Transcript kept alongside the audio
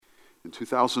In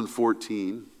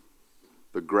 2014,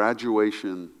 the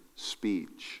graduation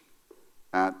speech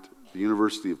at the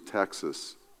University of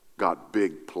Texas got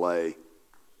big play.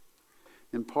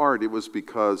 In part, it was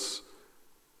because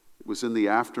it was in the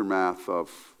aftermath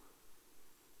of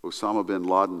Osama bin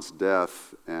Laden's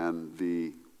death, and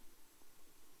the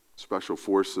Special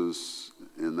Forces,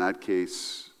 in that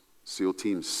case, SEAL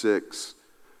Team 6,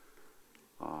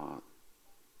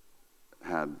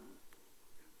 had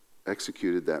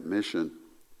executed that mission.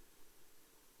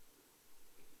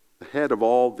 The head of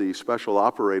all the special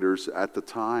operators at the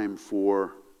time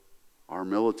for our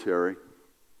military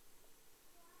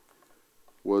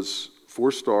was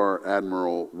 4-star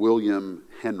Admiral William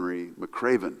Henry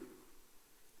McRaven.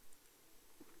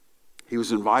 He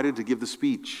was invited to give the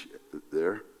speech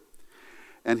there,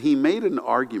 and he made an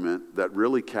argument that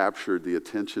really captured the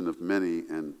attention of many,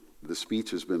 and the speech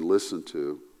has been listened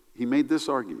to. He made this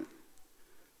argument: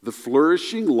 the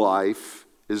flourishing life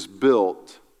is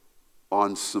built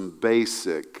on some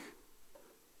basic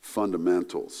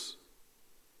fundamentals.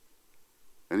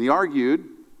 And he argued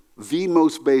the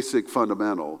most basic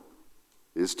fundamental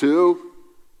is to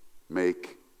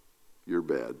make your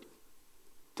bed.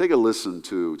 Take a listen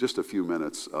to just a few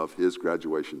minutes of his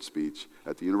graduation speech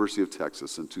at the University of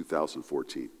Texas in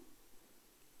 2014.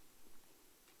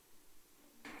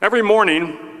 Every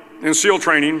morning in SEAL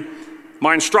training,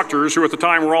 my instructors, who at the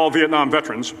time were all Vietnam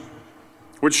veterans,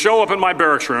 would show up in my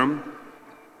barracks room,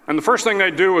 and the first thing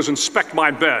they'd do was inspect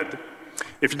my bed.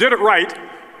 If you did it right,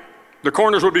 the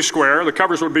corners would be square, the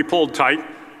covers would be pulled tight,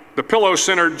 the pillow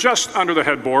centered just under the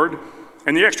headboard,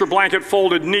 and the extra blanket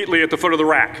folded neatly at the foot of the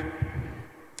rack.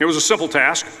 It was a simple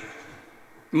task,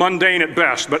 mundane at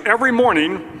best, but every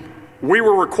morning we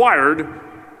were required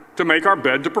to make our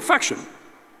bed to perfection.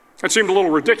 It seemed a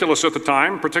little ridiculous at the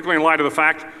time, particularly in light of the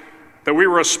fact that we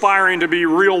were aspiring to be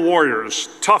real warriors,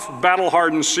 tough,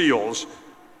 battle-hardened SEALs.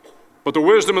 But the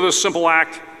wisdom of this simple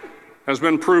act has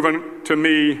been proven to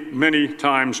me many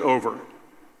times over.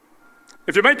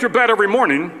 If you make your bed every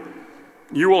morning,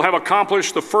 you will have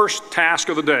accomplished the first task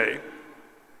of the day.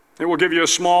 It will give you a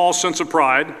small sense of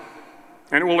pride,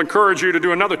 and it will encourage you to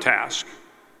do another task,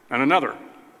 and another,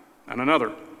 and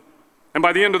another. And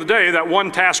by the end of the day, that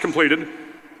one task completed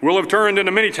will have turned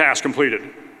into many tasks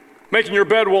completed. Making your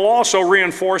bed will also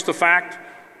reinforce the fact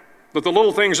that the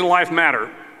little things in life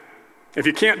matter. If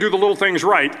you can't do the little things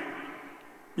right,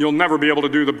 you'll never be able to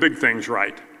do the big things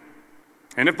right.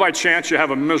 And if by chance you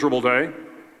have a miserable day,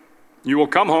 you will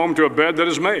come home to a bed that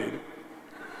is made,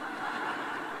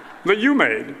 that you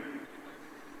made.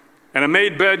 And a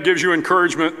made bed gives you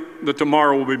encouragement that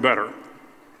tomorrow will be better.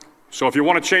 So if you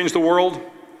want to change the world,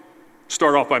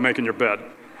 start off by making your bed.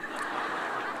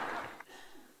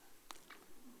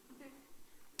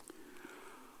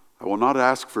 I will not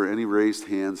ask for any raised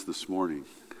hands this morning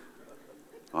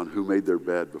on who made their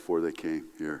bed before they came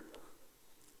here.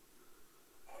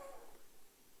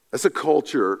 As a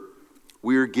culture,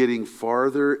 we are getting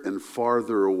farther and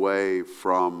farther away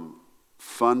from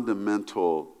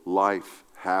fundamental life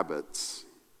habits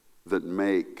that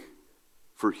make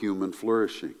for human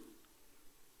flourishing.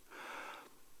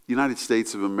 The United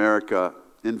States of America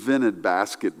invented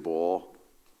basketball.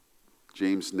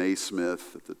 James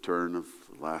Naismith, at the turn of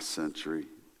the last century,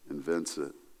 invents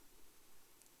it.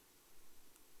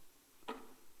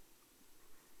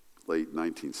 Late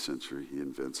 19th century, he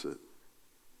invents it.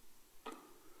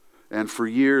 And for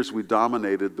years, we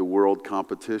dominated the world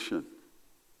competition.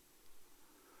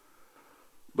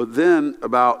 But then,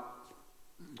 about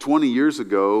 20 years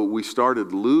ago, we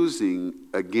started losing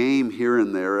a game here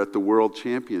and there at the World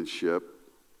Championship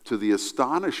to the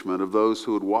astonishment of those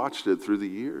who had watched it through the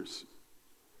years.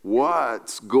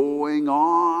 What's going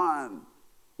on?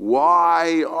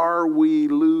 Why are we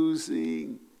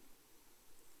losing?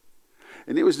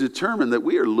 And it was determined that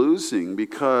we are losing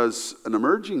because an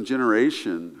emerging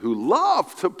generation who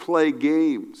love to play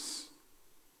games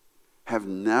have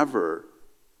never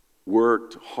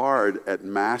worked hard at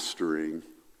mastering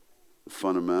the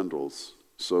fundamentals.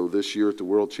 So this year at the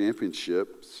World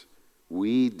Championships,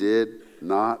 we did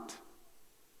not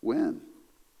win.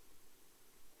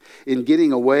 In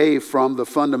getting away from the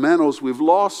fundamentals, we've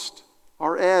lost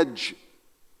our edge.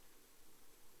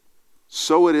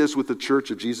 So it is with the Church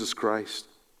of Jesus Christ.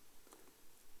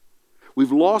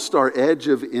 We've lost our edge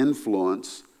of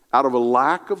influence out of a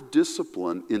lack of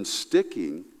discipline in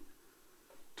sticking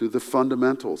to the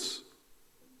fundamentals.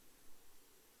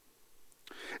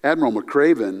 Admiral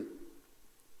McRaven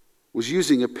was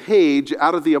using a page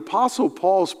out of the Apostle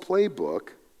Paul's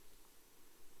playbook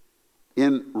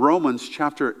in Romans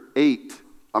chapter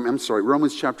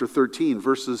 13,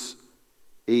 verses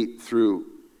 8 through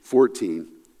 14.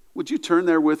 Would you turn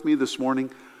there with me this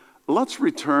morning? Let's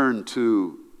return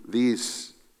to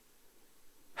these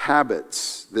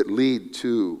habits that lead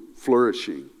to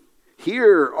flourishing.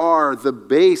 Here are the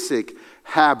basic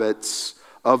habits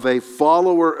of a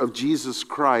follower of Jesus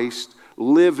Christ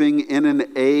living in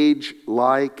an age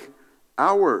like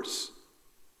ours.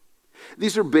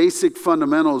 These are basic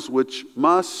fundamentals which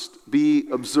must be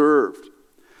observed.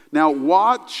 Now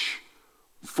watch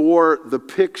for the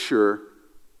picture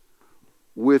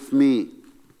with me.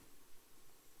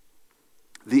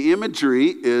 The imagery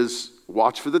is,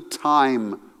 watch for the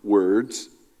time words.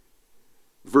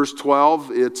 Verse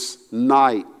 12, it's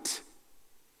night.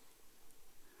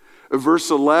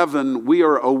 Verse 11, we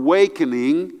are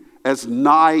awakening as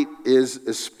night is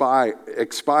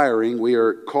expiring. We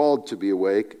are called to be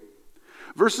awake.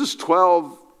 Verses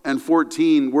 12 and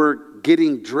 14, we're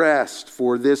getting dressed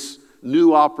for this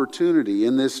new opportunity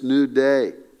in this new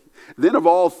day. Then of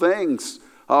all things,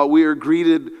 we are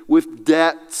greeted with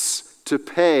debts to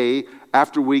pay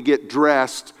after we get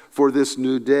dressed for this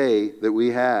new day that we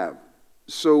have.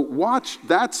 So watch,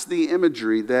 that's the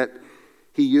imagery that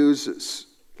he uses.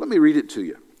 Let me read it to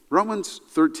you. Romans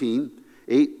 13,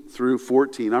 8 through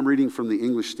 14. I'm reading from the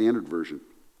English Standard Version.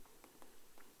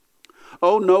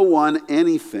 Owe no one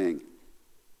anything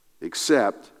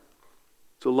except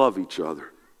to love each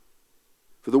other.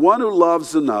 For the one who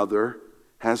loves another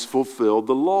has fulfilled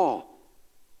the law.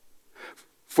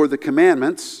 For the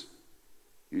commandments,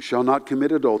 you shall not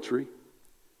commit adultery,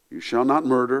 you shall not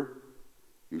murder,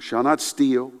 you shall not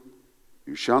steal,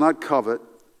 you shall not covet,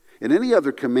 and any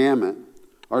other commandment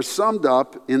are summed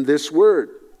up in this word: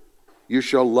 you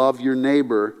shall love your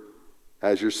neighbor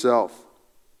as yourself.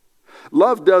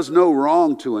 Love does no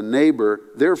wrong to a neighbor,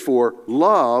 therefore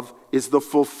love is the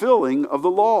fulfilling of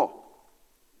the law.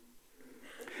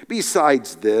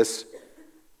 Besides this,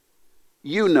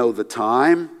 you know the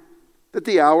time, that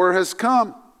the hour has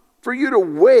come for you to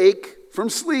wake from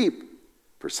sleep.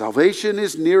 For salvation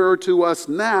is nearer to us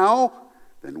now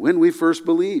than when we first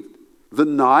believed. The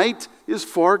night is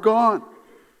far gone.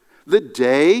 The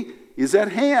day is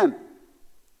at hand.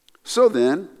 So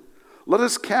then, let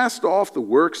us cast off the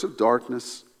works of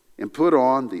darkness and put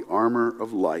on the armor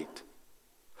of light.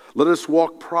 Let us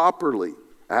walk properly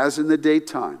as in the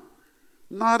daytime,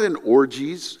 not in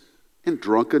orgies and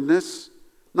drunkenness,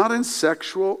 not in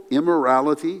sexual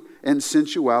immorality and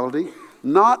sensuality,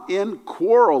 not in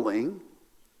quarreling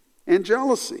and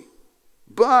jealousy,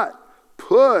 but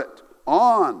put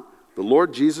on the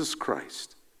Lord Jesus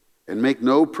Christ and make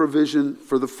no provision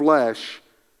for the flesh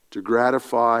to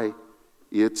gratify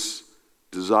its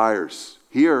desires.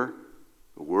 Hear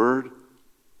the word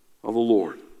of the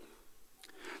Lord.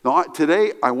 Now,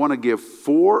 today I want to give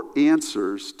 4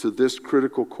 answers to this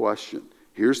critical question.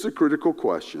 Here's the critical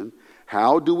question: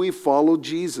 how do we follow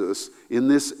Jesus in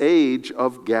this age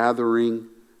of gathering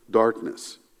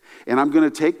darkness? And I'm going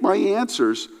to take my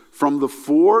answers from the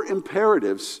 4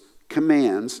 imperatives,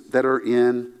 commands that are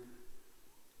in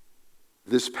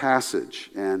this passage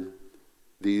and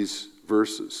these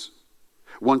verses.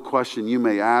 One question you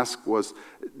may ask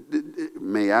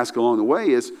along the way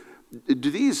is,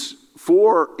 do these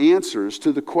 4 answers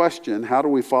to the question, how do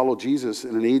we follow Jesus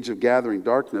in an age of gathering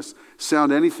darkness,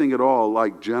 sound anything at all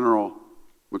like General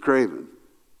McCraven,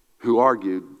 who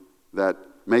argued that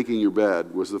making your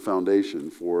bed was the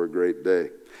foundation for a great day?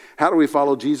 How do we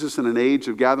follow Jesus in an age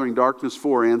of gathering darkness?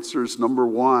 4 answers. Number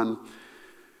 1,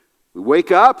 we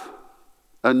wake up,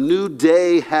 a new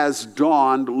day has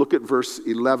dawned. Look at verse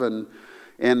 11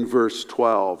 and verse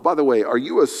 12. By the way, are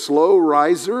you a slow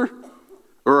riser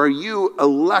or are you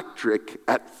electric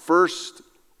at first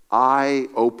eye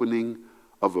opening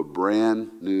of a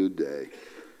brand new day?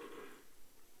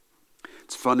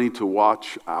 It's funny to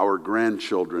watch our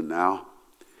grandchildren now.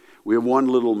 We have one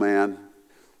little man,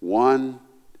 one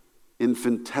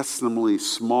infinitesimally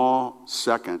small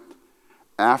second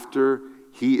after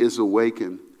he is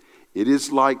awakened. It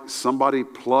is like somebody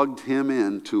plugged him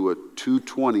into a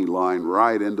 220 line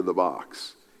right into the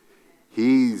box.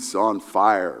 He's on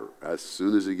fire as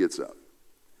soon as he gets up.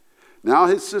 Now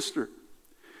his sister,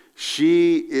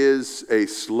 she is a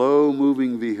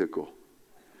slow-moving vehicle.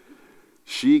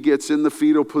 She gets in the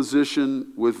fetal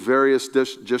position with various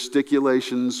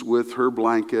gesticulations with her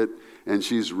blanket, and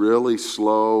she's really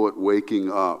slow at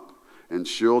waking up. And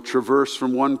she'll traverse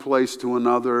from one place to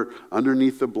another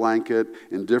underneath the blanket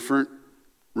in different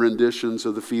renditions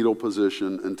of the fetal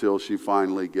position until she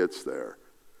finally gets there.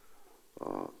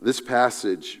 This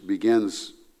passage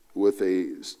begins with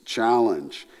a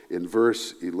challenge in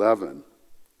verse 11.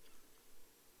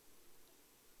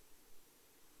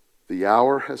 The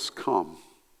hour has come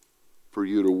for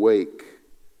you to wake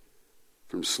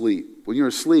from sleep. When you're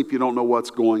asleep, you don't know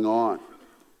what's going on.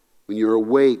 When you're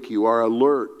awake, you are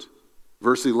alert.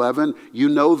 Verse 11, you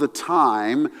know the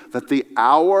time, that the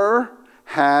hour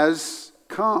has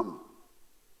come.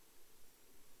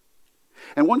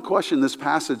 And one question this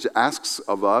passage asks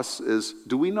of us is,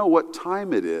 do we know what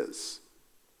time it is?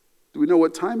 Do we know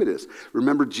what time it is?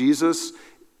 Remember Jesus,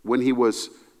 when he was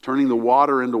turning the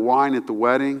water into wine at the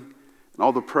wedding, and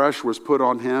all the pressure was put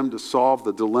on him to solve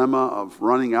the dilemma of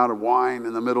running out of wine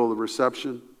in the middle of the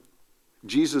reception?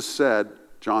 Jesus said,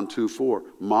 John 2:4,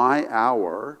 my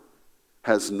hour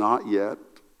has not yet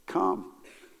come.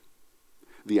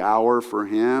 The hour for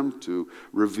him to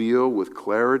reveal with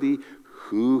clarity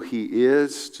who he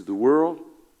is to the world,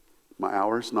 my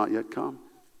hour has not yet come.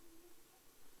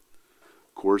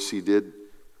 Of course, he did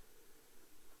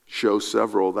show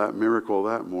several that miracle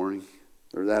that morning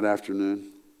or that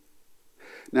afternoon.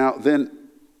 Now, then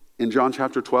in John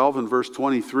chapter 12 and verse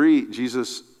 23,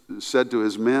 Jesus said to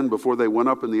his men before they went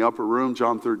up in the upper room,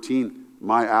 John 13,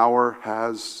 my hour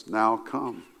has now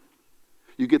come.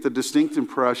 You get the distinct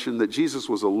impression that Jesus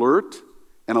was alert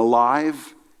and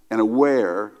alive and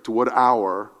aware to what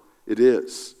hour it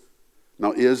is.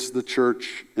 Now, is the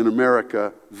church in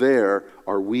America there?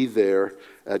 Are we there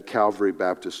at Calvary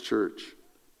Baptist Church?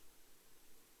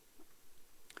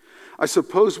 I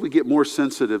suppose we get more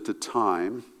sensitive to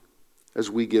time as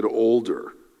we get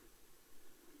older.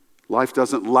 Life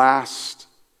doesn't last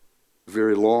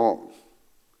very long.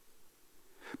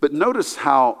 But notice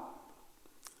how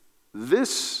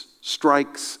this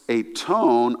strikes a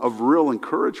tone of real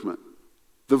encouragement.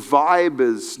 The vibe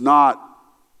is not,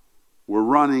 we're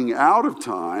running out of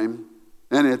time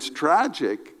and it's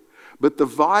tragic, but the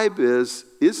vibe is,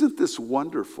 isn't this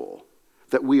wonderful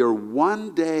that we are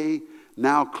one day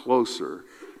now closer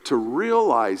to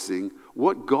realizing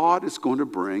what God is going to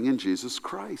bring in Jesus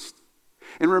Christ.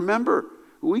 And remember,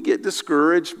 we get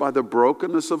discouraged by the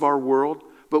brokenness of our world,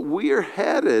 but we are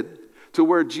headed to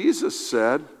where Jesus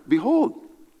said, behold,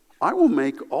 I will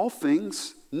make all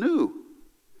things new.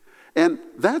 And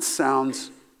that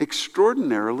sounds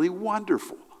extraordinarily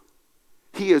wonderful.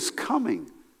 He is coming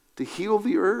to heal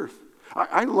the earth.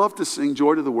 I love to sing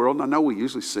Joy to the World, and I know we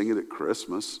usually sing it at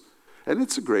Christmas, and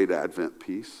it's a great Advent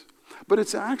piece. But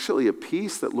it's actually a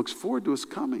piece that looks forward to his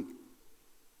coming.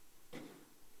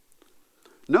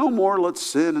 No more let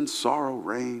sin and sorrow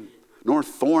reign, nor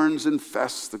thorns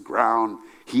infest the ground.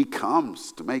 He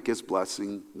comes to make his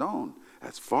blessing known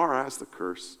as far as the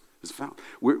curse is found.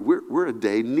 We're a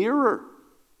day nearer.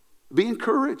 Be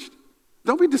encouraged.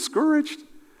 Don't be discouraged.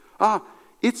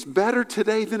 It's better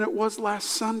today than it was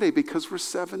last Sunday because we're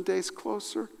 7 days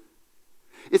closer.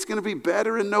 It's going to be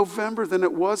better in November than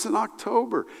it was in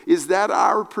October. Is that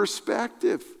our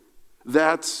perspective?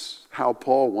 That's how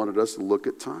Paul wanted us to look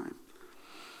at time.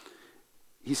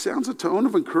 He sounds a tone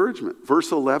of encouragement.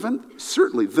 Verse 11,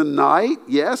 certainly the night,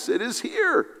 yes, it is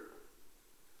here,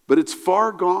 but it's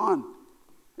far gone,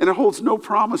 and it holds no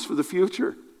promise for the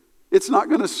future. It's not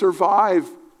going to survive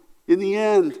in the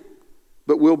end,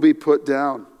 but will be put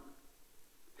down.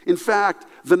 In fact,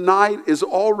 the night is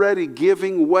already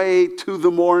giving way to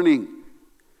the morning,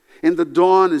 and the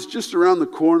dawn is just around the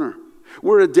corner.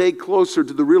 We're a day closer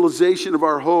to the realization of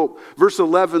our hope. Verse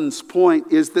 11's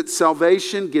point is that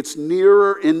salvation gets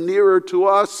nearer and nearer to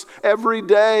us every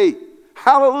day.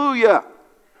 Hallelujah!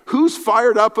 Who's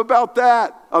fired up about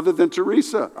that other than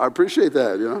Teresa? I appreciate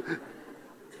that, you know.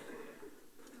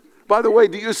 By the way,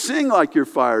 do you sing like you're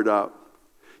fired up?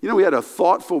 You know, we had a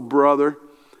thoughtful brother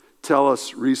tell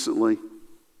us recently,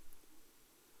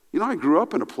 you know, I grew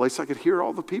up in a place I could hear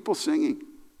all the people singing.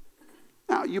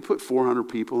 Now, you put 400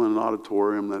 people in an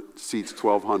auditorium that seats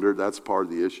 1,200, that's part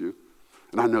of the issue.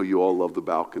 And I know you all love the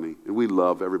balcony, and we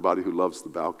love everybody who loves the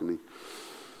balcony.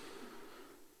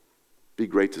 Be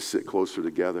great to sit closer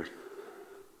together.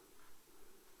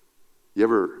 You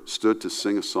ever stood to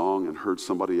sing a song and heard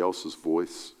somebody else's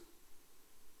voice?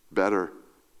 Better.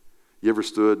 You ever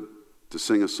stood to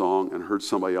sing a song and heard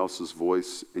somebody else's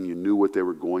voice and you knew what they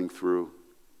were going through?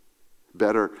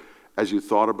 Better, as you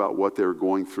thought about what they were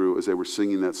going through as they were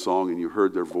singing that song and you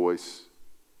heard their voice,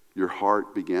 your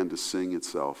heart began to sing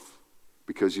itself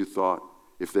because you thought,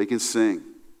 if they can sing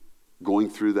going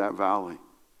through that valley,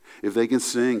 if they can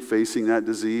sing facing that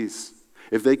disease,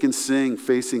 if they can sing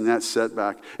facing that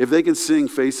setback, if they can sing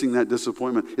facing that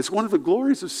disappointment, it's one of the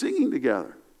glories of singing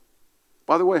together.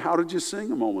 By the way, how did you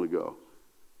sing a moment ago?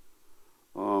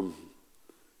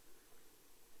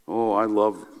 I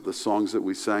love the songs that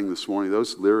we sang this morning,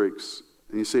 those lyrics.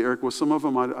 And you say, Eric, well, some of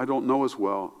them I don't know as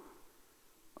well.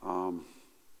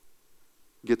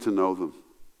 Get to know them.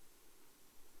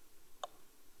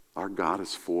 Our God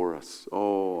is for us.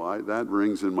 Oh, that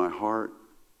rings in my heart.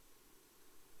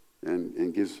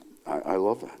 And gives, I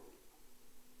love that.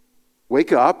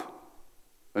 Wake up,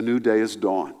 a new day is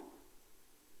dawn.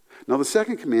 Now the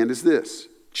second command is this: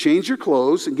 change your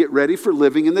clothes and get ready for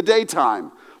living in the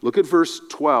daytime. Look at verse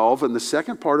 12 and the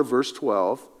second part of verse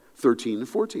 12, 13 and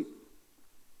 14.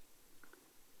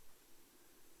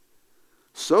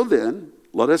 So then,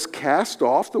 let us cast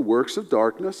off the works of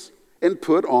darkness and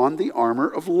put on the armor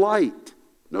of light.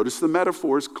 Notice the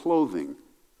metaphor is clothing.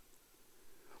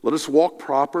 Let us walk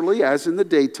properly as in the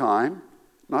daytime,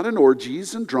 not in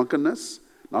orgies and drunkenness,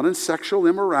 not in sexual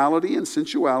immorality and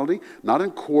sensuality, not in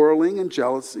quarreling and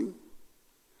jealousy,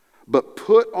 but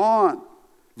put on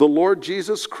the Lord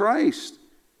Jesus Christ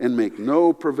and make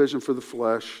no provision for the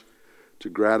flesh to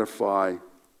gratify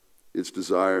its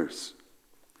desires.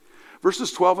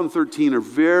 Verses 12 and 13 are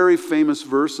very famous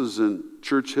verses in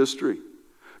church history.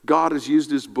 God has used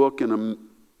his book in a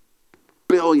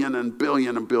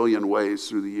billion ways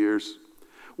through the years.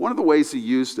 One of the ways he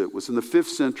used it was in the 5th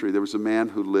century. There was a man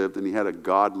who lived and he had a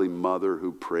godly mother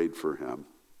who prayed for him.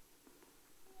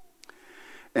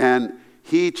 And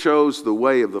he chose the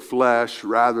way of the flesh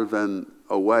rather than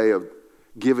a way of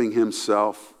giving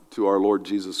himself to our Lord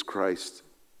Jesus Christ.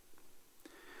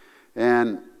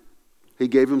 And he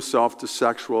gave himself to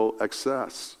sexual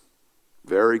excess.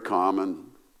 Very common,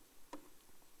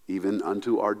 even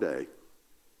unto our day.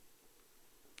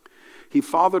 He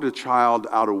fathered a child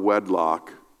out of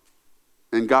wedlock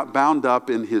and got bound up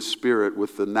in his spirit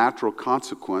with the natural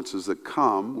consequences that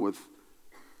come with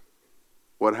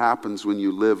what happens when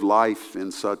you live life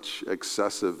in such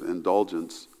excessive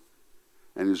indulgence.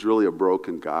 And he's really a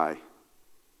broken guy.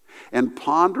 And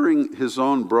pondering his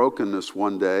own brokenness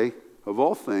one day, of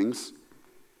all things,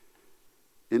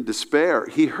 in despair,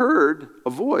 he heard a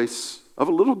voice of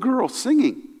a little girl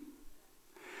singing.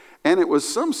 And it was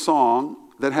some song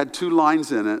that had 2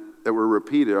 lines in it that were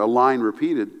repeated, a line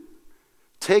repeated.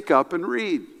 Take up and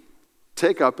read.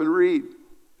 Take up and read.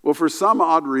 Well, for some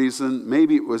odd reason,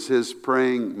 maybe it was his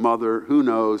praying mother, who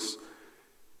knows,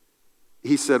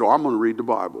 he said, I'm going to read the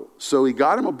Bible. So he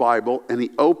got him a Bible and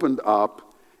he opened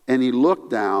up and he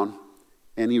looked down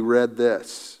and he read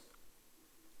this.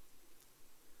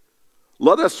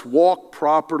 Let us walk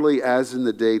properly as in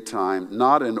the daytime,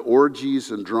 not in orgies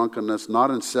and drunkenness,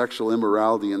 not in sexual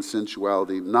immorality and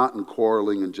sensuality, not in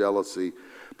quarreling and jealousy,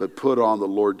 but put on the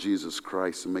Lord Jesus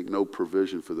Christ and make no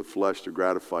provision for the flesh to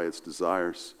gratify its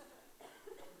desires.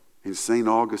 And St.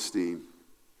 Augustine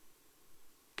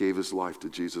gave his life to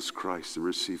Jesus Christ and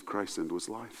received Christ into his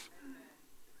life.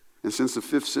 And since the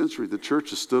 5th century, the church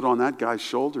has stood on that guy's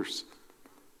shoulders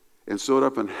and stood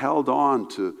up and held on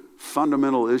to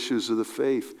fundamental issues of the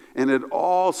faith. And it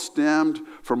all stemmed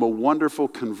from a wonderful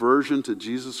conversion to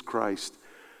Jesus Christ,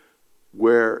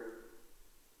 where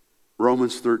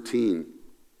Romans 13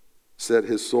 set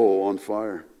his soul on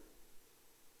fire.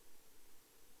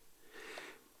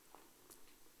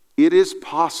 It is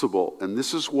possible, and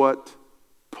this is what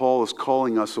Paul is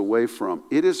calling us away from,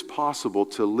 it is possible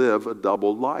to live a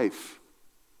double life.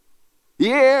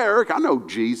 Yeah, Eric, I know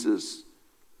Jesus.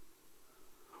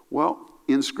 Well,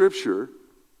 in Scripture,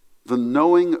 the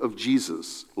knowing of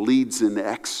Jesus leads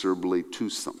inexorably to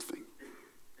something.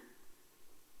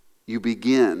 You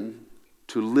begin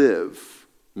to live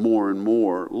more and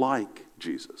more like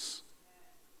Jesus.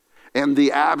 And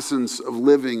the absence of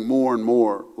living more and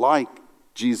more like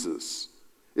Jesus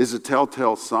is a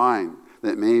telltale sign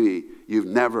that maybe you've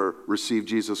never received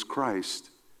Jesus Christ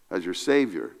as your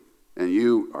Savior and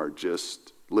you are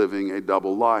just living a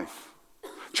double life.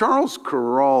 Charles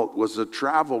Kuralt was a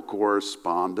travel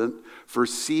correspondent for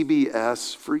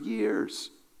CBS for years.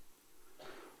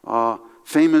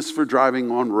 Famous for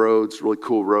driving on roads, really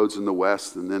cool roads in the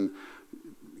West, and then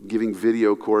giving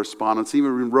video correspondence. He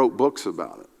even wrote books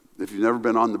about it. If you've never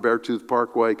been on the Beartooth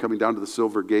Parkway coming down to the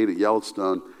Silver Gate at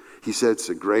Yellowstone, he said it's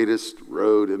the greatest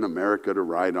road in America to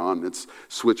ride on. It's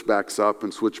switchbacks up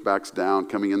and switchbacks down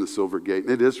coming in the Silver Gate.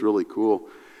 And it is really cool.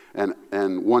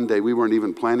 And one day we weren't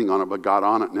even planning on it, but got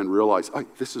on it and then realized,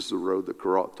 this is the road that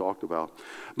Kuralt talked about.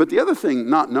 But the other thing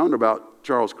not known about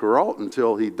Charles Kuralt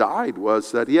until he died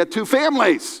was that he had 2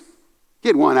 families. He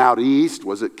had one out east,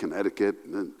 was it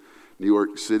Connecticut, the New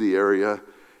York City area.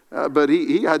 But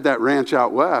he had that ranch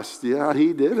out west. Yeah,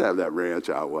 he did have that ranch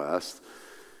out west.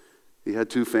 He had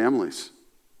 2 families.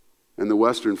 And the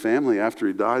Western family, after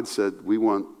he died, said, we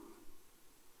want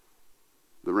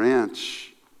the ranch.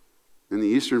 And the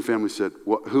Eastern family said,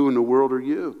 who in the world are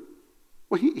you?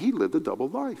 Well, he lived a double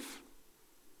life.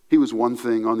 He was one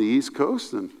thing on the East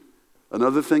Coast and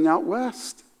another thing out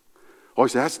west. Oh, I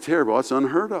said, that's terrible. That's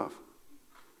unheard of.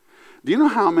 Do you know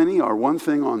how many are one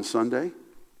thing on Sunday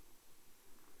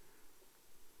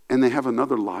and they have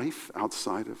another life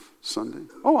outside of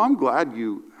Sunday? Oh, I'm glad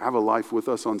you have a life with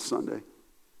us on Sunday.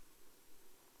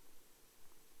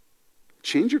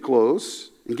 Change your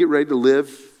clothes and get ready to live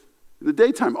in the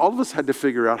daytime. All of us had to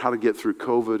figure out how to get through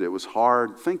COVID. It was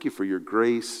hard. Thank you for your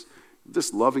grace.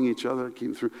 Just loving each other,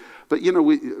 keeping through. But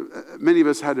many of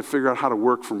us had to figure out how to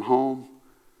work from home.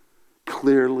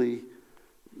 Clearly,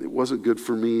 it wasn't good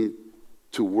for me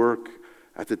to work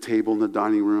at the table in the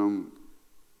dining room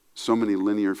so many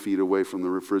linear feet away from the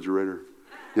refrigerator.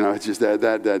 It's just that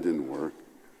didn't work.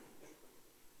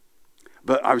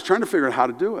 But I was trying to figure out how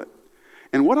to do it.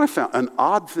 And what I found, an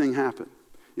odd thing happened.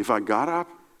 If I got up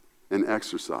and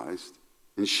exercised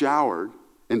and showered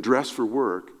and dressed for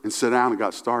work and sat down and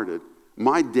got started,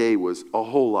 my day was a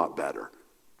whole lot better.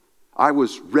 I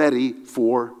was ready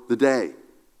for the day.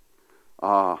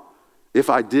 If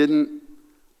I didn't,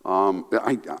 and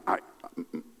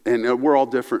we're all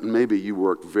different, and maybe you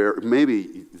work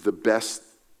maybe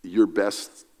your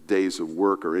best days of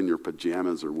work are in your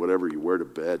pajamas or whatever you wear to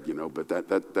bed, but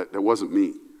that wasn't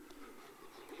me.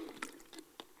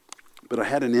 But I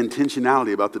had an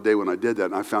intentionality about the day when I did that,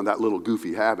 and I found that little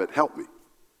goofy habit helped me.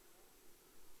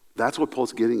 That's what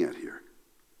Paul's getting at here.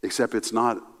 Except it's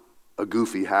not a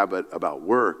goofy habit about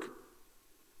work.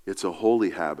 It's a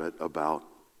holy habit about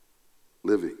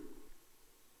living.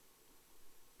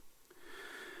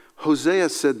 Hosea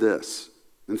said this,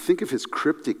 and think of his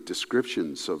cryptic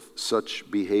descriptions of such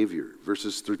behavior,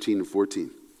 verses 13 and 14.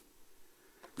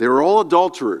 They are all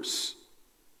adulterers,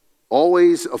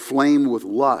 always aflame with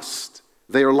lust.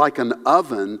 They are like an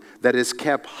oven that is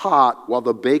kept hot while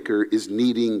the baker is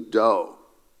kneading dough.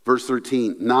 Verse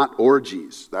 13, not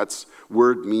orgies. That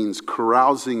word means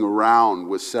carousing around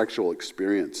with sexual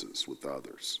experiences with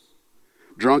others.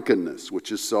 Drunkenness,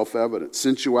 which is self-evident.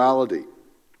 Sensuality,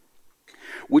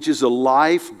 which is a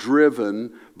life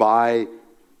driven by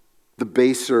the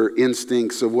baser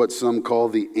instincts of what some call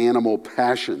the animal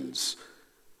passions.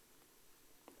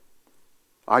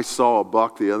 I saw a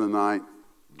buck the other night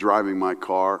driving my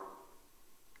car,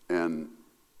 and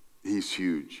he's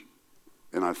huge.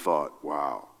 And I thought,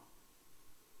 wow,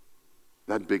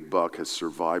 that big buck has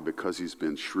survived because he's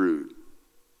been shrewd.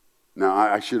 Now,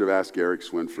 I should have asked Eric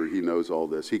Swinford. He knows all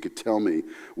this. He could tell me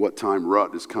what time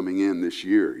rut is coming in this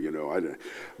year,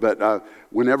 But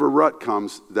whenever rut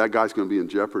comes, that guy's going to be in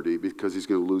jeopardy because he's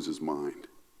going to lose his mind.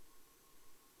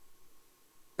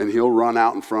 And he'll run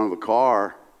out in front of a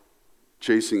car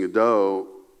chasing a doe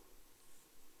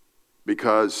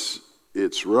because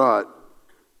it's rut,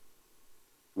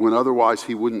 when otherwise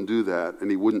he wouldn't do that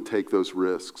and he wouldn't take those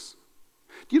risks.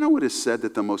 Do you know what is said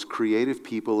that the most creative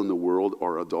people in the world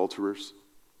are adulterers?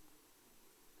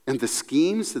 And the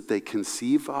schemes that they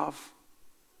conceive of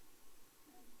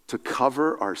to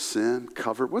cover our sin,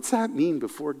 what's that mean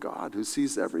before God who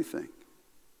sees everything?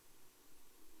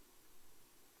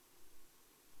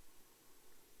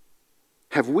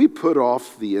 Have we put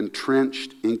off the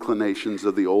entrenched inclinations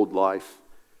of the old life?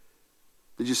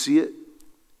 Did you see it?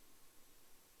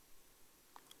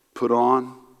 Put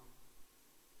on,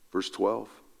 verse 12.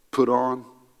 Put on,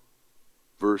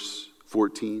 verse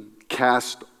 14.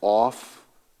 Cast off,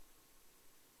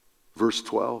 verse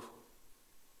 12.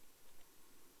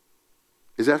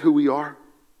 Is that who we are?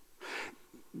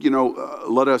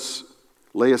 Let us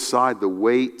lay aside the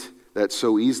weight that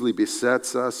so easily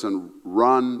besets us and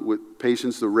run with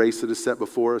patience the race that is set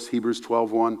before us, Hebrews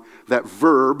 12:1. That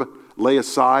verb, lay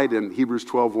aside in Hebrews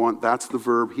 12:1, that's the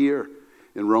verb here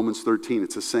in Romans 13.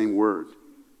 It's the same word.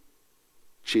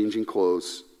 Changing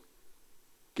clothes,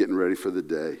 getting ready for the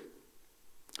day.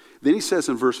 Then he says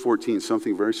in verse 14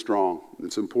 something very strong.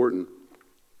 It's important.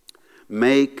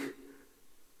 Make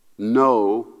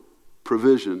no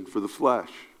provision for the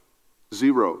flesh.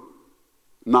 Zero.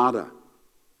 Nada.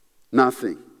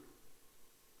 Nothing.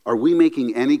 Are we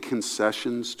making any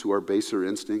concessions to our baser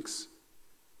instincts?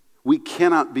 We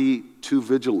cannot be too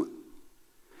vigilant.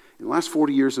 In the last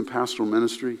 40 years in pastoral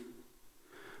ministry,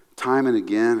 time and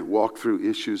again, I walked through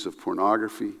issues of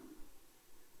pornography,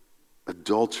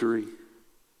 adultery,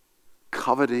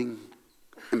 coveting,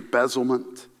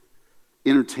 embezzlement,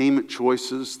 entertainment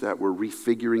choices that were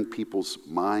refiguring people's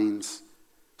minds,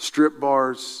 strip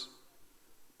bars,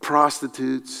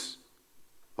 prostitutes.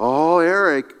 Oh,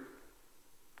 Eric,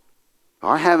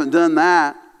 I haven't done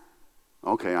that.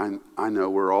 Okay, I know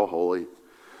we're all holy.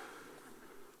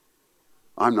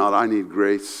 I'm not. I need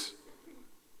grace.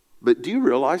 But do you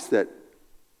realize that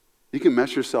you can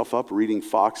mess yourself up reading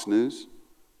Fox News?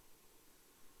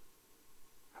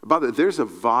 By the way, there's a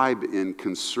vibe in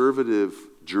conservative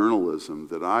journalism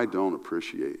that I don't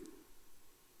appreciate.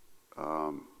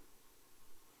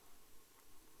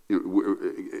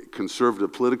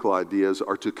 conservative political ideas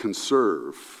are to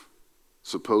conserve,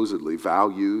 supposedly,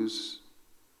 values,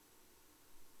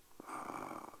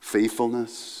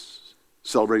 faithfulness,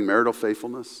 celebrating marital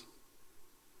faithfulness.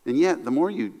 And yet, the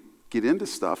more you get into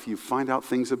stuff, you find out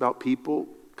things about people,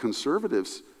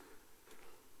 conservatives,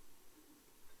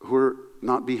 who are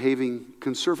not behaving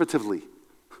conservatively.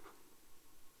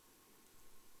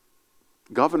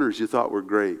 Governors you thought were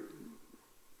great.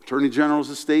 Attorney generals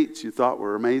of states you thought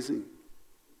were amazing.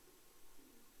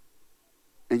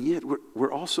 And yet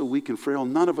we're also weak and frail.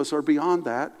 None of us are beyond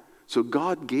that. So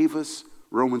God gave us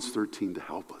Romans 13 to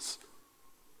help us.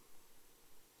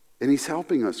 And he's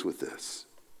helping us with this.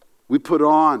 We put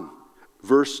on,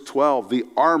 verse 12, the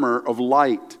armor of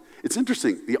light. It's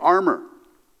interesting, the armor.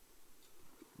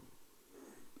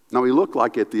 Now, he looked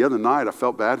like it the other night. I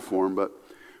felt bad for him, but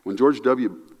when George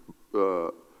W.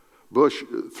 Bush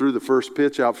threw the first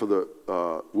pitch out for the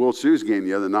World Series game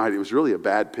the other night, it was really a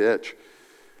bad pitch.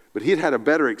 But he'd had a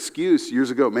better excuse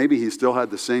years ago. Maybe he still had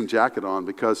the same jacket on,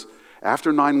 because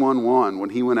after 9/11, when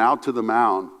he went out to the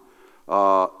mound,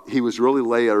 he was really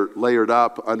layered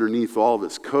up underneath all of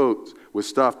his coat with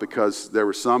stuff, because there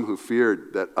were some who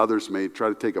feared that others may try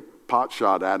to take a pot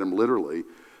shot at him literally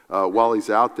while he's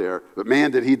out there. But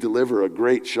man, did he deliver a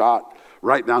great shot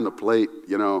right down the plate.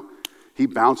 You know, he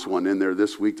bounced one in there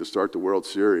this week to start the World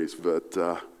Series, but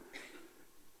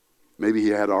maybe he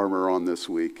had armor on this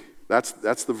week. That's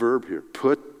the verb here.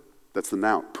 That's the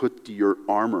noun. Put your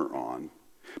armor on.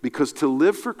 Because to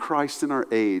live for Christ in our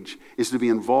age is to be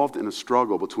involved in a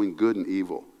struggle between good and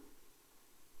evil.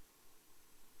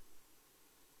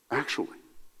 Actually,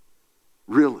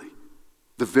 really,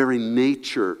 the very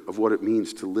nature of what it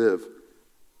means to live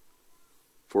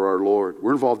for our Lord.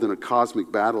 We're involved in a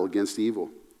cosmic battle against evil.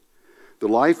 The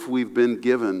life we've been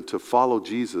given to follow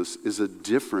Jesus is a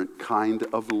different kind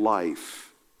of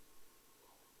life.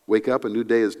 Wake up, a new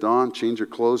day is dawned, change your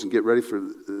clothes and get ready for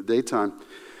the daytime.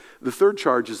 The third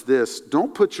charge is this: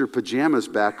 don't put your pajamas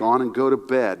back on and go to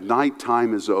bed.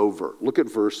 Nighttime is over. Look at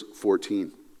verse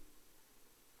 14.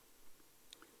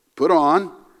 Put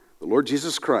on the Lord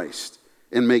Jesus Christ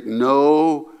and make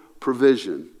no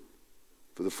provision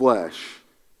for the flesh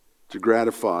to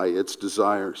gratify its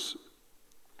desires.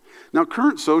 Now,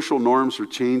 current social norms are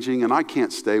changing, and I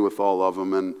can't stay with all of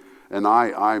them. And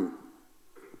I'm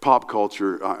pop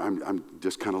culture. I'm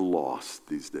just kind of lost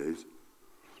these days.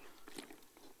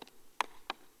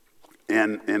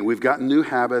 And we've got new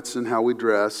habits in how we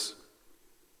dress.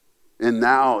 And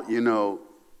now, you know,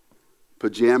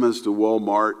 pajamas to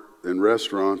Walmart and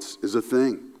restaurants is a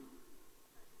thing.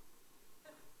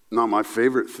 Not my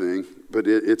favorite thing, but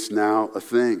it's now a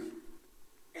thing.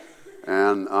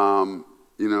 And,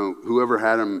 you know, whoever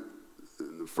had them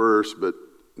first, but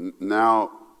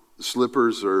now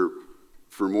slippers are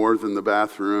for more than the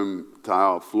bathroom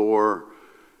tile floor.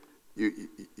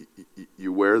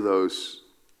 You wear those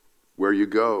where you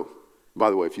go. By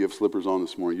the way, if you have slippers on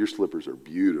this morning, your slippers are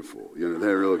beautiful. You know,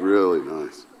 they look really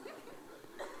nice.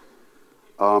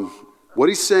 What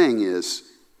he's saying is,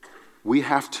 we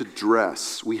have to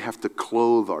dress, we have to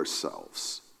clothe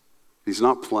ourselves. He's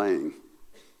not playing.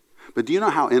 But do you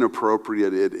know how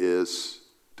inappropriate it is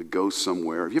to go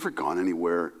somewhere? Have you ever gone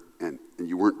anywhere and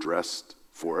you weren't dressed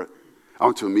for it? I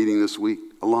went to a meeting this week,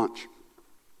 a lunch.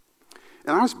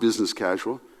 And I was business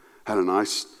casual, had a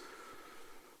nice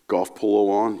golf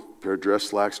polo on, pair of dress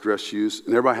slacks, dress shoes,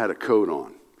 and everybody had a coat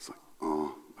on. It's like,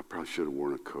 oh, I probably should have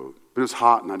worn a coat. But it was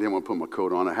hot and I didn't want to put my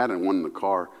coat on. I had one in the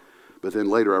car. But then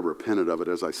later I repented of it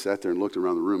as I sat there and looked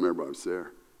around the room. Everybody was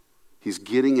there. He's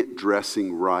getting it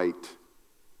dressing right.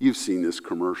 You've seen this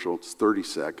commercial. It's 30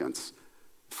 seconds.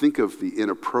 Think of the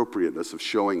inappropriateness of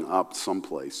showing up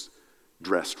someplace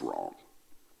dressed wrong.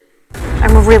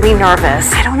 I'm really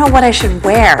nervous. I don't know what I should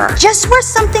wear. Just wear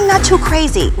something not too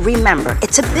crazy. Remember,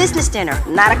 it's a business dinner,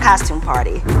 not a costume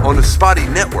party. On the Spotty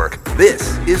Network,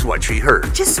 this is what she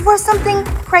heard. Just wear something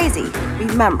crazy.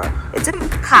 Remember, it's a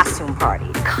costume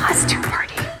party. Costume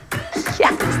party.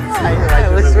 Yes.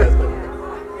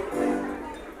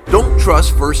 Don't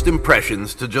trust first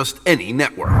impressions to just any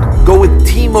network. Go with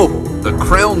T-Mobile, the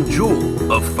crown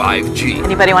jewel of 5G.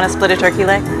 Anybody want to split a turkey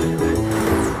leg?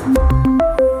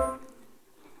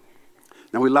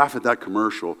 Now, we laugh at that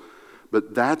commercial,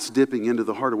 but that's dipping into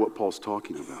the heart of what Paul's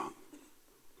talking about.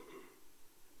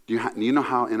 Do you know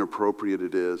how inappropriate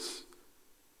it is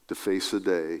to face a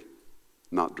day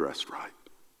not dressed right?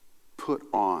 Put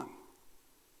on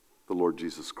the Lord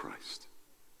Jesus Christ.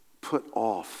 Put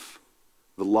off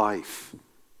the life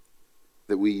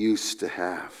that we used to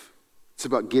have. It's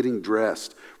about getting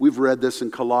dressed. We've read this in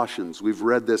Colossians. We've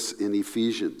read this in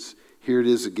Ephesians. Here it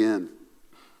is again.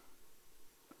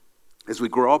 As we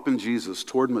grow up in Jesus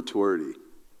toward maturity,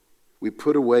 we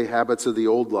put away habits of the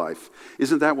old life.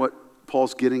 Isn't that what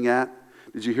Paul's getting at?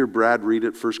 Did you hear Brad read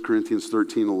it, 1 Corinthians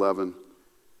 13:11?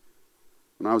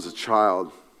 When I was a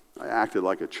child, I acted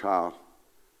like a child.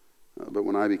 But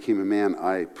when I became a man,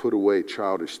 I put away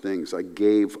childish things. I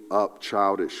gave up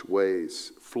childish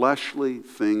ways. Fleshly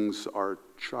things are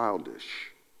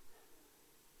childish.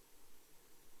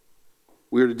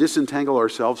 We are to disentangle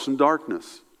ourselves from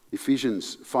darkness.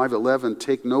 Ephesians 5:11,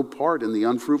 take no part in the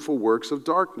unfruitful works of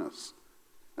darkness.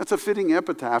 That's a fitting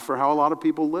epitaph for how a lot of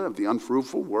people live, the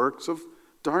unfruitful works of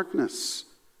darkness.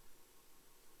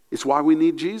 It's why we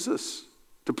need Jesus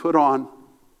to put on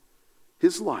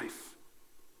his life.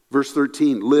 Verse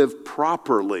 13, live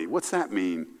properly. What's that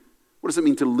mean? What does it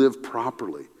mean to live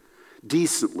properly?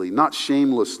 Decently, not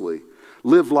shamelessly.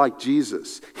 Live like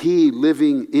Jesus. He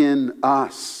living in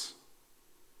us.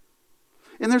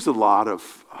 And there's a lot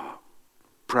of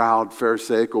proud,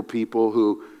 pharisaical people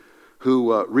who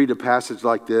read a passage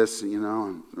like this,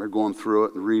 and they're going through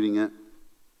it and reading it.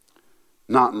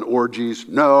 Not in orgies.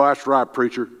 No, that's right,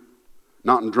 preacher.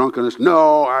 Not in drunkenness.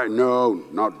 No,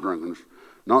 not drunkenness.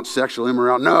 Not sexual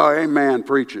immorality. No, amen,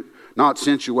 preach it. Not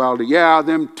sensuality. Yeah,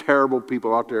 them terrible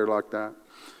people out there like that.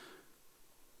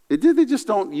 They just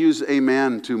don't use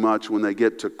amen too much when they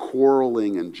get to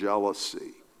quarreling and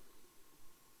jealousy.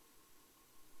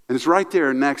 And it's right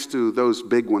there next to those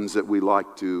big ones that we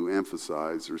like to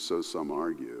emphasize, or so some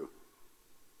argue.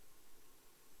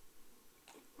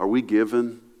 Are we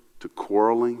given to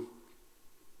quarreling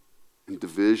and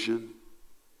division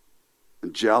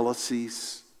and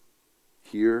jealousies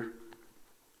here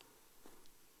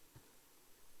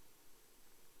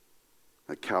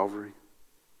at Calvary?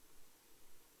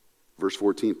 Verse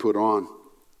 14, put on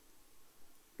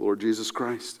Lord Jesus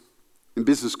Christ. In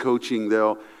business coaching,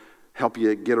 they'll help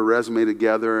you get a resume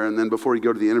together, and then before you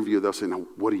go to the interview, they'll say, now,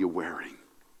 what are you wearing?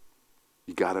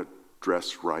 You got to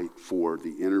dress right for the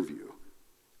interview.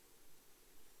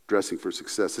 Dressing for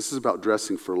success. This is about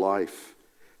dressing for life.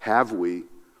 Have we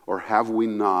or have we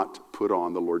not put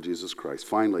on the Lord Jesus Christ?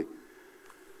 Finally,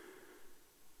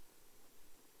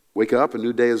 wake up, a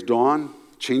new day is dawn.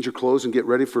 Change your clothes and get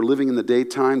ready for living in the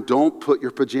daytime. Don't put your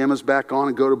pajamas back on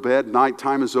and go to bed.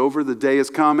 Nighttime is over. The day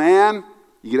has come, and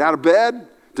you get out of bed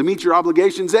to meet your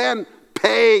obligations and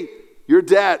pay your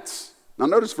debts. Now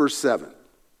notice verse 7.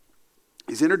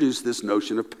 He's introduced this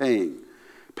notion of paying.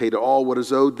 Pay to all what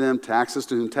is owed them, taxes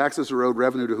to whom taxes are owed,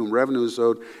 revenue to whom revenue is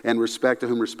owed, and respect to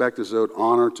whom respect is owed,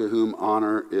 honor to whom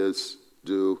honor is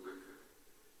due.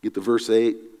 Get to verse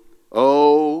 8.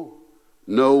 Owe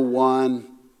no one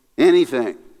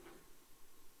anything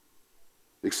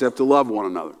except to love one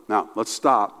another. Now, let's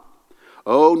stop.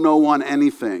 Owe no one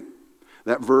anything.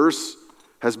 That verse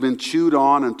has been chewed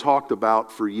on and talked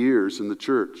about for years in the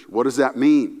church. What does that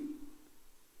mean?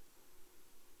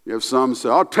 You have some say,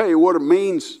 I'll tell you what it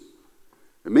means.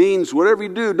 It means whatever you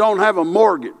do, don't have a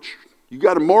mortgage. You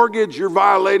got a mortgage, you're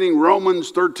violating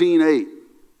Romans 13:8.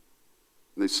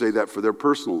 They say that for their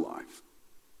personal life.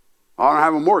 I don't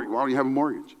have a mortgage. Why don't you have a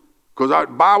mortgage? Because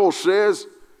the Bible says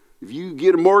if you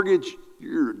get a mortgage,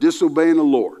 you're disobeying the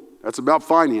Lord. That's about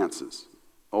finances.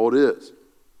 Oh, it is.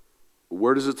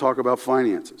 Where does it talk about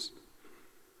finances?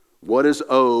 What is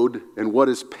owed and what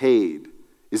is paid?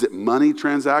 Is it money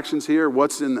transactions here?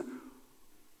 What's in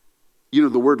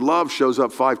the word love shows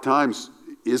up 5 times.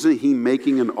 Isn't he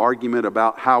making an argument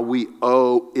about how we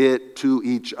owe it to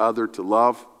each other to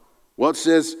love? What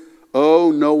says,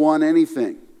 owe no one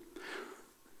anything?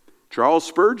 Charles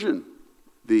Spurgeon,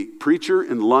 the preacher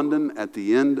in London at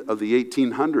the end of the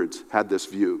 1800s, had this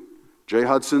view. J.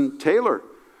 Hudson Taylor,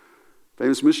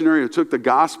 famous missionary who took the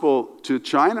gospel to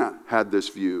China, had this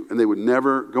view, and they would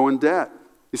never go in debt.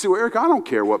 You say, well, Eric, I don't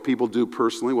care what people do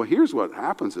personally. Well, here's what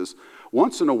happens is,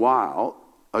 once in a while,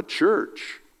 a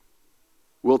church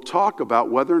will talk about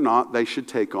whether or not they should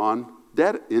take on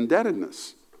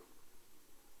indebtedness.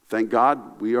 Thank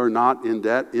God we are not in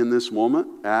debt in this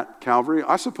moment at Calvary.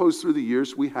 I suppose through the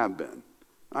years we have been.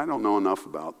 I don't know enough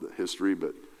about the history,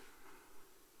 but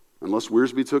unless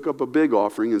Wiersbe took up a big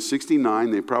offering in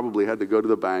 '69, they probably had to go to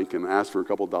the bank and ask for a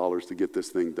couple dollars to get this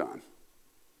thing done.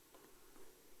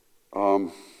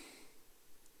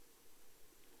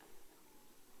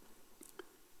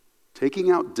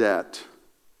 Taking out debt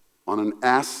on an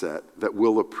asset that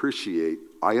will appreciate,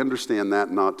 I understand that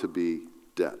not to be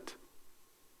debt.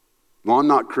 No, I'm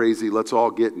not crazy. Let's all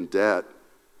get in debt.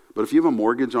 But if you have a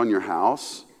mortgage on your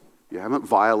house, you haven't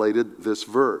violated this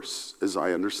verse, as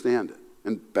I understand it.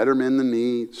 And better men than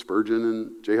me, Spurgeon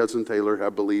and J. Hudson Taylor,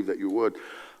 have believed that you would.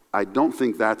 I don't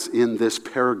think that's in this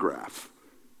paragraph.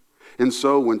 And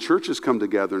so when churches come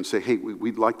together and say, hey,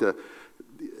 we'd like to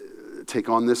take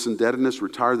on this indebtedness,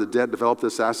 retire the debt, develop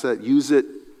this asset, use it.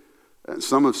 And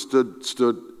some have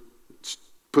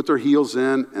put their heels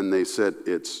in, and they said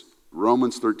it's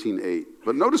Romans 13:8.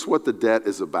 But notice what the debt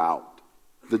is about.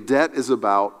 The debt is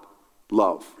about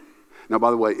love. Now,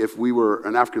 by the way, if we were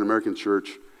an African-American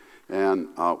church, and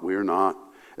we're not,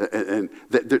 and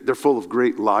they're full of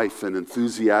great life and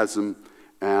enthusiasm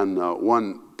and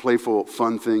one playful,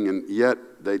 fun thing, and yet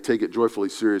they take it joyfully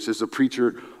serious. As a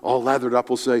preacher, all lathered up,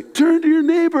 will say, turn to your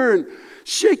neighbor and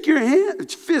shake your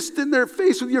hand, fist in their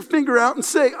face with your finger out and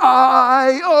say,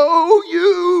 I owe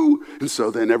you. And so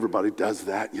then everybody does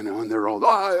that, and they're all,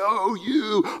 I owe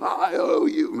you, I owe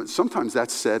you. Sometimes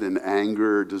that's said in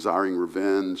anger, desiring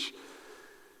revenge.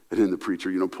 And then the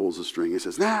preacher, pulls a string. He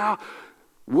says, now,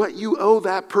 what you owe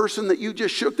that person that you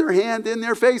just shook their hand in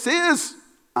their face is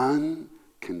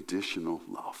unconditional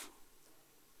love.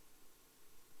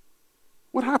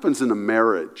 What happens in a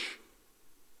marriage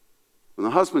when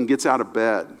the husband gets out of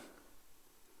bed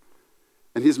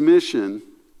and his mission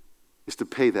is to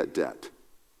pay that debt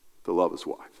to love his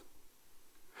wife?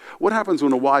 What happens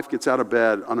when a wife gets out of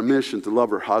bed on a mission to love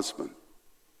her husband?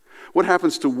 What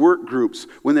happens to work groups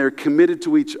when they're committed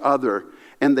to each other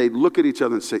and they look at each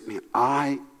other and say, man,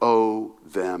 I owe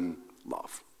them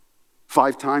love?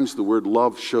 5 times the word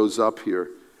love shows up here.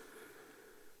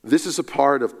 This is a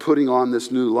part of putting on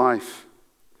this new life.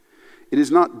 It is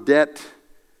not debt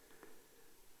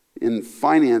in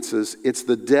finances, it's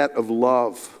the debt of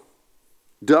love.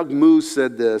 Doug Moo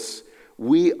said this,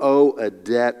 we owe a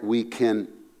debt we can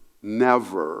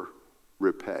never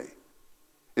repay.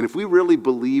 And if we really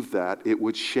believe that, it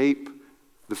would shape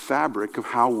the fabric of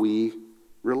how we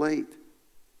relate.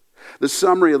 The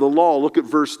summary of the law, look at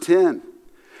verse 10.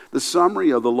 The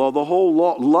summary of the law, the whole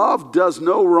law, love does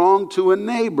no wrong to a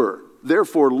neighbor.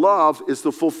 Therefore, love is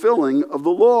the fulfilling of the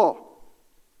law.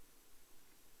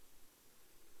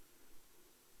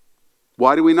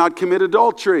 Why do we not commit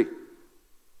adultery?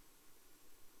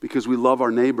 Because we love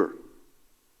our neighbor.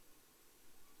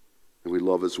 And we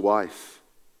love his wife.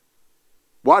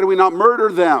 Why do we not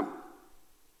murder them?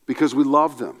 Because we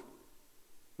love them.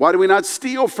 Why do we not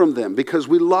steal from them? Because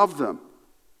we love them.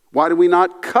 Why do we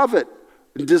not covet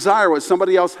and desire what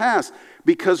somebody else has?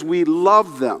 Because we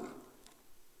love them.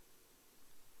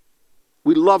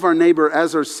 We love our neighbor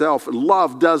as ourselves.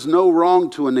 Love does no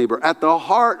wrong to a neighbor. At the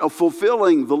heart of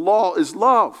fulfilling the law is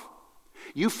love.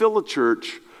 You fill a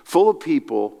church full of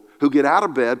people who get out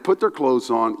of bed, put their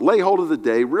clothes on, lay hold of the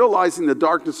day, realizing the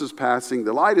darkness is passing,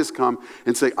 the light has come,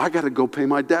 and say, I got to go pay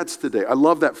my debts today. I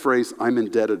love that phrase, I'm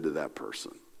indebted to that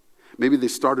person. Maybe they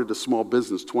started a small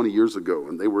business 20 years ago,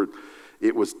 and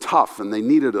it was tough, and they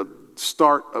needed to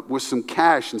start with some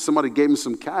cash, and somebody gave them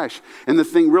some cash, and the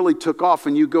thing really took off,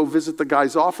 and you go visit the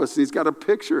guy's office, and he's got a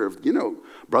picture of,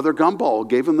 Brother Gumball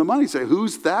gave him the money. You say,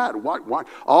 who's that? Why?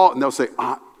 Oh, and they'll say,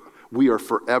 we are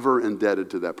forever indebted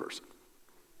to that person.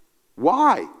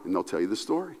 Why? And they'll tell you the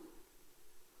story.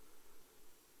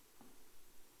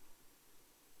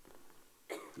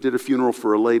 Did a funeral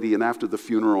for a lady, and after the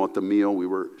funeral at the meal we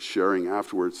were sharing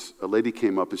afterwards, a lady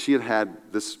came up, and she had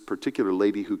this particular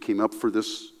lady who came up for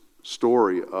this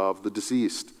story of the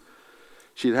deceased.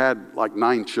 She'd had like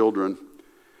 9 children,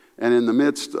 and in the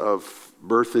midst of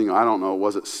birthing, I don't know,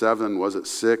 was it 7, was it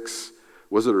 6,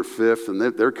 was it her 5th,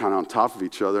 and they're kind of on top of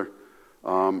each other.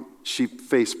 She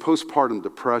faced postpartum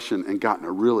depression and got in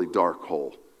a really dark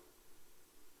hole.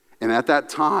 And at that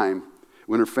time,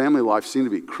 when her family life seemed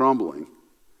to be crumbling,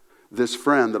 this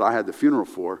friend that I had the funeral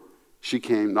for, she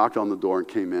came, knocked on the door and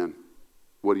came in.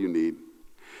 What do you need?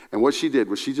 And what she did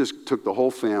was she just took the whole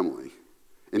family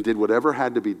and did whatever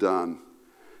had to be done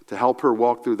to help her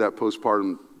walk through that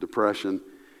postpartum depression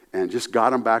and just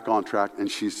got them back on track. And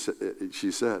she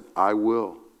said, I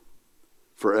will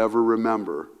forever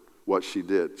remember what she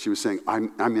did. She was saying,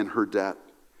 I'm in her debt.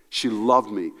 She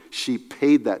loved me. She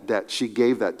paid that debt. She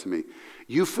gave that to me.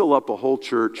 You fill up a whole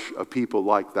church of people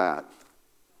like that,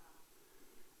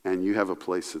 and you have a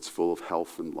place that's full of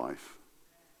health and life.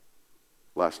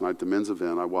 Last night at the men's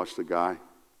event, I watched a guy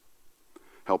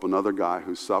help another guy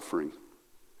who's suffering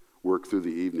work through the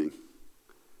evening.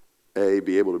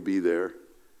 Be able to be there,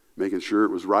 making sure it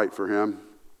was right for him.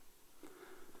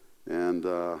 And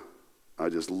I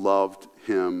just loved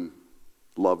him,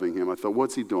 loving him. I thought,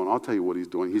 what's he doing? I'll tell you what he's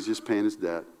doing. He's just paying his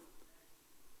debt.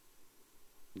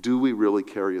 Do we really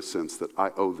carry a sense that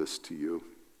I owe this to you?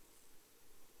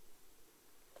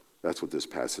 That's what this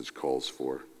passage calls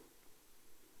for.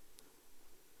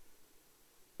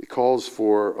 calls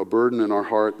for a burden in our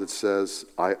heart that says,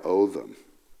 I owe them.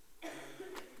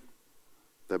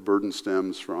 That burden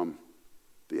stems from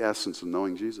the essence of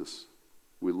knowing Jesus.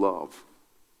 We love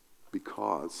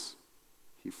because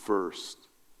he first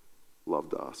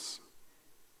loved us.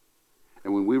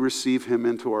 And when we receive him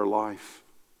into our life,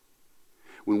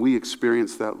 when we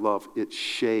experience that love, it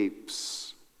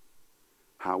shapes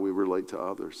how we relate to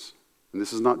others. And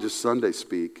this is not just Sunday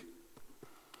speak.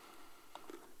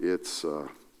 It's the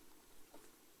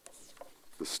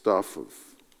stuff of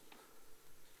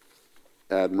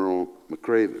Admiral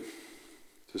McRaven.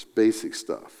 Just basic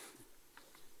stuff.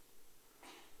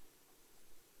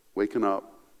 Waking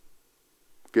up,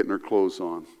 getting our clothes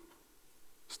on,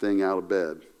 staying out of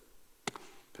bed,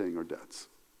 paying our debts.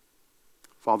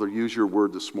 Father, use your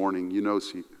word this morning. You know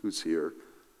who's here.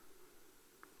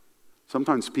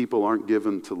 Sometimes people aren't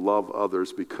given to love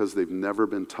others because they've never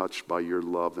been touched by your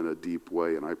love in a deep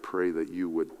way, and I pray that you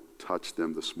would touch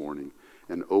them this morning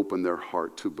and open their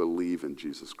heart to believe in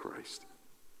Jesus Christ.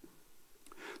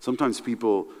 Sometimes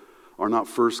people are not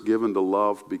first given to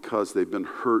love because they've been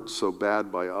hurt so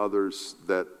bad by others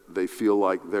that they feel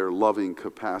like their loving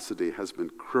capacity has been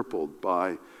crippled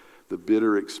by the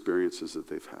bitter experiences that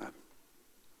they've had.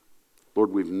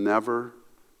 Lord, we've never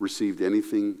received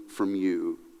anything from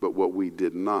you but what we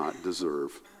did not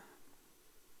deserve.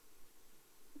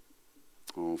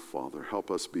 Oh, Father, help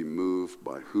us be moved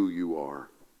by who you are.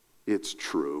 It's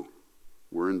true.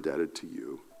 We're indebted to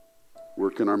you.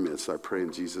 Work in our midst, I pray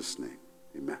in Jesus' name.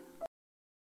 Amen.